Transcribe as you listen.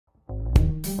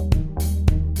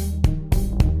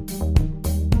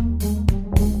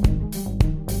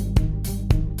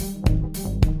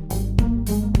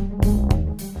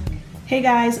Hey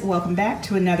guys, welcome back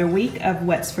to another week of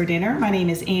What's for Dinner. My name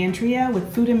is Andrea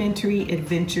with Foodimentary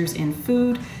Adventures in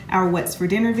Food. Our What's for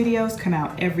Dinner videos come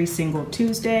out every single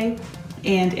Tuesday.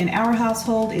 And in our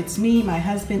household, it's me, my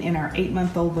husband, and our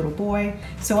 8-month-old little boy.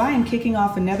 So I am kicking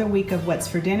off another week of What's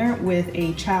for Dinner with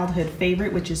a childhood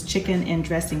favorite, which is chicken and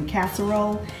dressing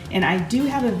casserole. And I do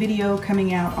have a video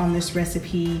coming out on this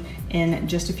recipe in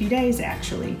just a few days,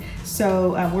 actually.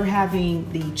 So we're having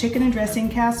the chicken and dressing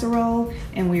casserole,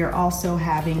 and we are also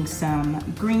having some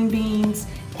green beans.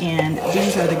 And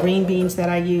these are the green beans that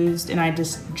I used, and I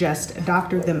just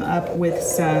doctored them up with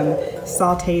some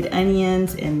sauteed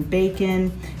onions and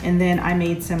bacon, and then I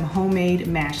made some homemade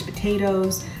mashed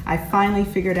potatoes. I finally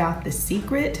figured out the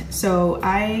secret. So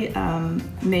I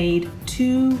made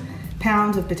 2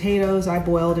 pounds of potatoes. I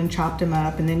boiled and chopped them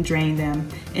up and then drained them,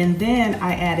 and then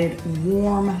I added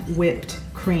warm whipped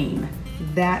cream.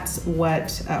 That's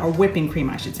what, or whipping cream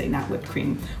I should say, not whipped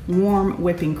cream, warm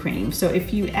whipping cream. So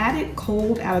if you add it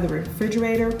cold out of the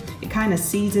refrigerator, it kind of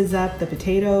seizes up the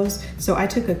potatoes. So I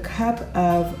took a cup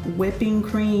of whipping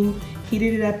cream,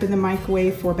 heated it up in the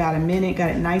microwave for about a minute,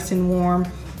 got it nice and warm,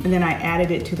 and then I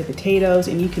added it to the potatoes,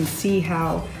 and you can see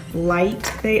how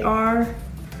light they are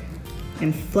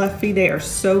and fluffy. They are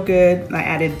so good. I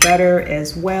added butter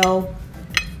as well,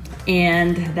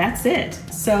 and that's it.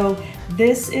 So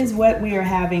this is what we are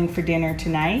having for dinner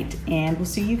tonight, and we'll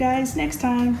see you guys next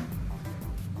time.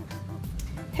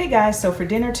 Hey guys, so for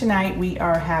dinner tonight we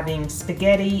are having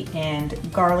spaghetti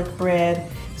and garlic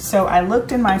bread. So I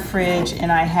looked in my fridge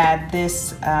and I had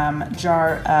this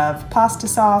jar of pasta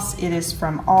sauce. It is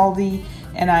from Aldi,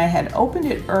 and I had opened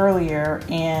it earlier,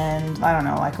 and I don't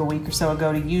know, like a week or so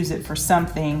ago, to use it for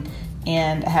something,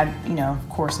 and I had, you know, of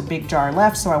course, a big jar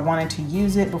left, so I wanted to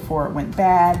use it before it went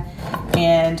bad.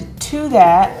 And to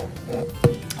that,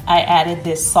 I added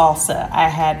this salsa. I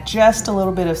had just a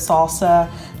little bit of salsa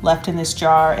left in this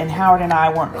jar, and Howard and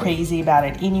I weren't crazy about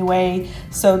it anyway.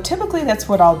 So typically that's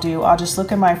what I'll do. I'll just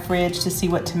look in my fridge to see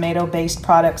what tomato-based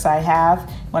products I have.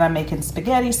 When I'm making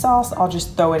spaghetti sauce, I'll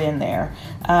just throw it in there.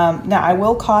 Now I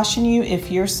will caution you, if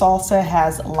your salsa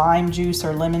has lime juice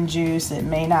or lemon juice, it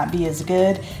may not be as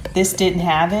good. This didn't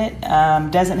have it,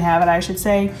 doesn't have it, I should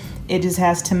say. It just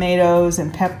has tomatoes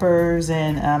and peppers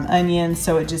and onions,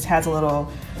 so it just has a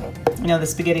little, you know, the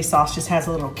spaghetti sauce just has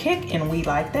a little kick, and we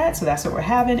like that, so that's what we're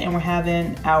having. And we're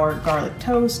having our garlic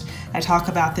toast. I talk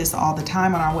about this all the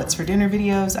time on our What's for Dinner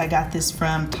videos. I got this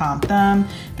from Tom Thumb.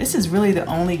 This is really the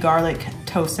only garlic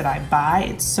toast that I buy.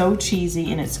 It's so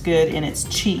cheesy and it's good and it's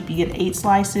cheap. You get 8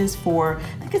 slices for,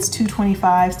 I think it's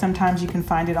 $2.25. Sometimes you can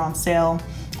find it on sale.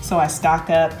 So I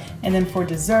stock up. And then for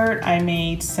dessert, I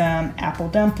made some apple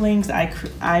dumplings.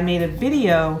 I made a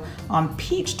video on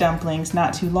peach dumplings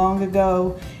not too long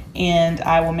ago, and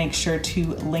I will make sure to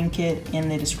link it in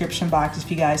the description box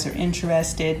if you guys are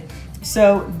interested.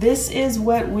 So this is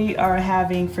what we are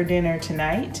having for dinner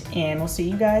tonight, and we'll see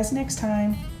you guys next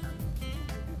time.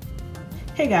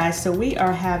 Hey guys, so we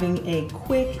are having a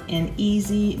quick and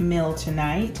easy meal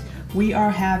tonight. We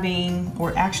are having,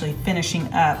 or actually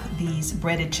finishing up, these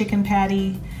breaded chicken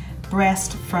patty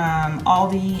breast from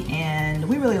Aldi, and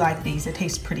we really like these. They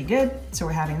taste pretty good, so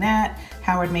we're having that.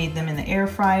 Howard made them in the air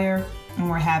fryer, and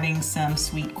we're having some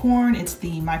sweet corn. It's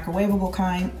the microwavable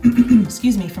kind,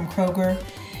 excuse me, from Kroger,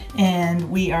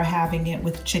 and we are having it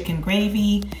with chicken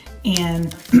gravy.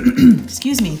 And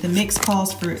excuse me, the mix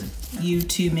calls for you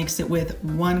to mix it with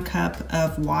 1 cup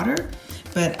of water,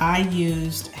 but I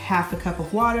used half a cup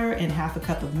of water and half a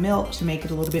cup of milk to make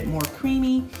it a little bit more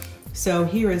creamy. So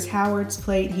here is Howard's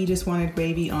plate. He just wanted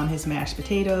gravy on his mashed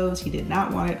potatoes. He did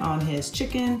not want it on his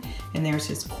chicken. And there's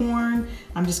his corn.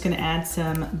 I'm just gonna add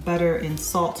some butter and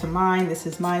salt to mine. This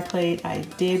is my plate. I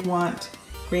did want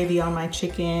gravy on my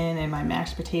chicken and my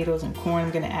mashed potatoes and corn.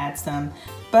 I'm gonna add some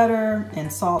butter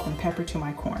and salt and pepper to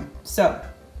my corn. So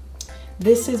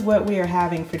this is what we are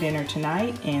having for dinner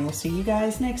tonight, and we'll see you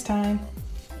guys next time.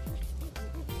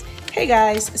 Hey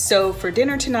guys, so for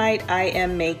dinner tonight I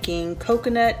am making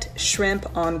coconut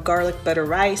shrimp on garlic butter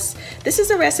rice. This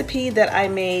is a recipe that I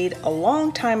made a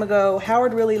long time ago.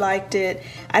 Howard really liked it.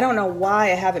 I don't know why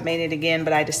I haven't made it again,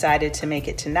 but I decided to make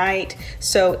it tonight.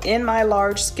 So in my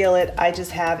large skillet, I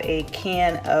just have a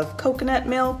can of coconut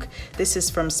milk. This is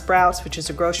from Sprouts, which is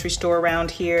a grocery store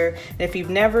around here. And if you've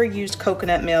never used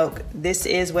coconut milk, this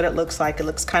is what it looks like. It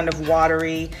looks kind of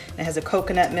watery. It has a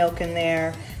coconut milk in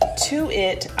there. To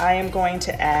it, I am going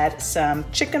to add some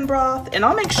chicken broth, and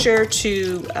I'll make sure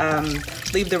to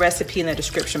leave the recipe in the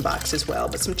description box as well,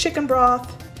 but some chicken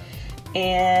broth,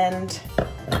 and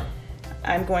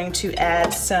I'm going to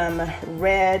add some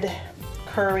red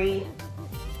curry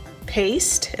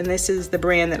paste, and this is the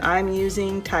brand that I'm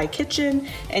using, Thai Kitchen,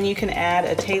 and you can add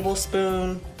a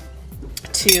tablespoon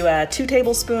to 2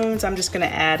 tablespoons. I'm just gonna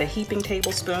add a heaping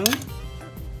tablespoon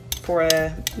for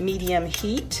a medium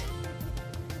heat.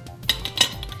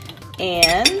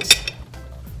 And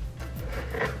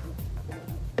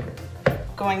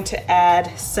going to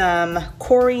add some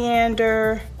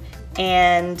coriander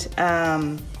and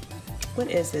what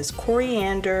is this?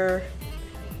 Coriander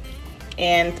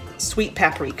and sweet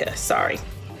paprika, sorry.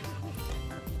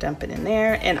 Dump it in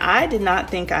there. And I did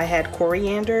not think I had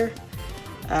coriander,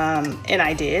 and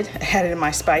I did. I had it in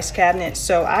my spice cabinet,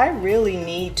 so I really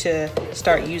need to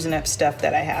start using up stuff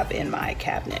that I have in my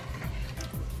cabinet.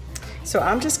 So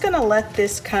I'm just gonna let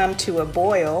this come to a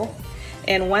boil,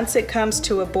 and once it comes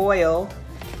to a boil,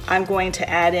 I'm going to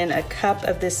add in a cup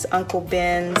of this Uncle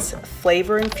Ben's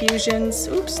flavor infusions,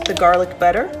 the garlic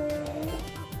butter.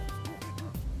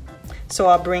 So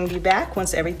I'll bring you back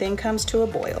once everything comes to a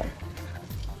boil.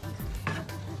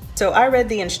 So I read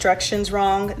the instructions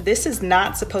wrong. This is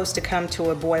not supposed to come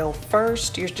to a boil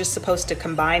first. You're just supposed to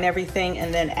combine everything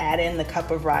and then add in the cup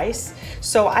of rice.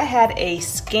 So I had a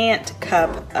scant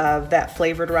cup of that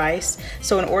flavored rice.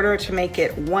 So in order to make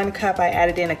it 1 cup, I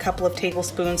added in a couple of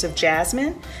tablespoons of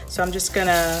jasmine. So I'm just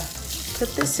gonna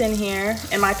put this in here.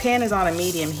 And my pan is on a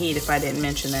medium heat, if I didn't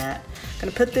mention that. I'm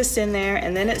gonna put this in there,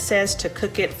 and then it says to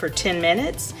cook it for 10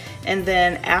 minutes. And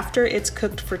then after it's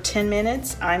cooked for 10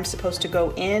 minutes, I'm supposed to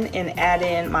go in and add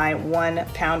in my 1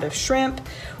 pound of shrimp,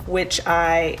 which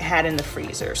I had in the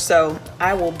freezer. So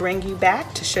I will bring you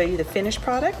back to show you the finished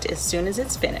product as soon as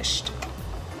it's finished.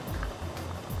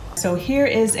 So here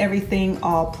is everything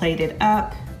all plated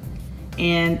up,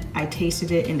 and I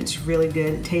tasted it and it's really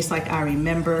good. It tastes like I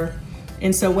remember.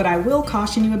 And so what I will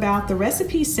caution you about, the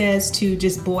recipe says to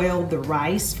just boil the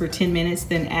rice for 10 minutes,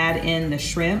 then add in the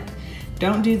shrimp.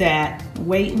 Don't do that.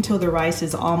 Wait until the rice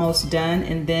is almost done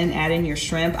and then add in your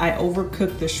shrimp. I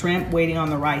overcooked the shrimp waiting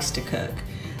on the rice to cook.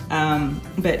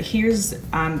 But here's,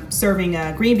 I'm serving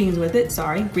green beans with it,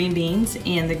 green beans.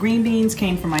 And the green beans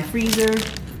came from my freezer.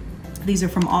 These are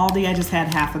from Aldi. I just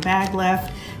had half a bag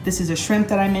left. This is a shrimp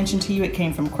that I mentioned to you. It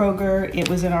came from Kroger. It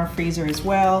was in our freezer as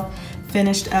well.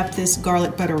 Finished up this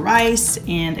garlic butter rice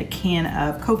and a can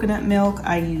of coconut milk.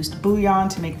 I used bouillon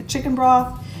to make the chicken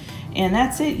broth. And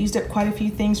that's it. Used up quite a few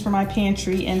things from my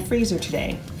pantry and freezer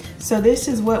today. So this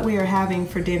is what we are having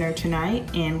for dinner tonight,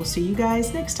 and we'll see you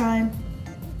guys next time.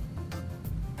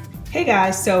 Hey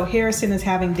guys, so Harrison is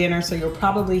having dinner, so you'll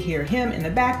probably hear him in the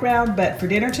background, but for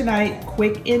dinner tonight,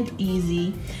 quick and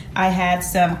easy, I had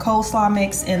some coleslaw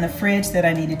mix in the fridge that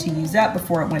I needed to use up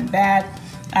before it went bad.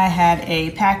 I had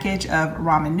a package of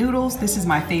ramen noodles. This is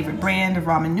my favorite brand of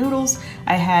ramen noodles.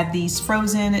 I had these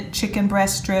frozen chicken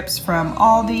breast strips from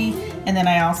Aldi, and then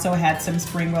I also had some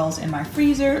spring rolls in my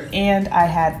freezer, and I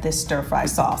had this stir-fry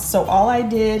sauce. So all I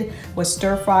did was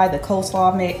stir-fry the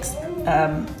coleslaw mix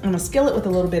in a skillet with a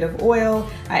little bit of oil.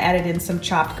 I added in some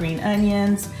chopped green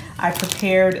onions. I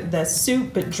prepared the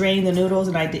soup but drained the noodles,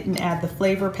 and I didn't add the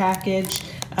flavor package.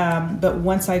 But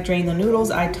once I drained the noodles,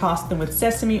 I tossed them with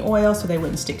sesame oil so they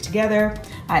wouldn't stick together.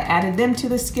 I added them to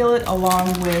the skillet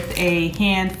along with a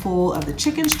handful of the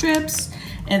chicken strips,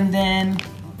 and then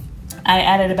I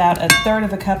added about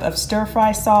 1/3 cup of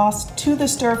stir-fry sauce. To the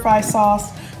stir-fry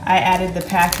sauce, I added the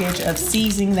package of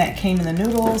seasoning that came in the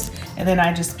noodles, and then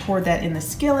I just poured that in the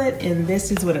skillet, and this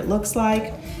is what it looks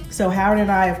like. So Howard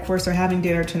and I, of course, are having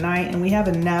dinner tonight, and we have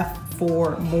enough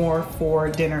for more for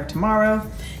dinner tomorrow.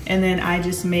 And then I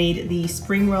just made the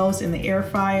spring rolls in the air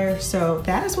fryer. So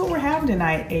that is what we're having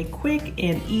tonight, a quick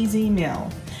and easy meal.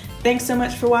 Thanks so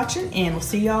much for watching, and we'll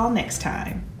see y'all next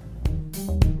time.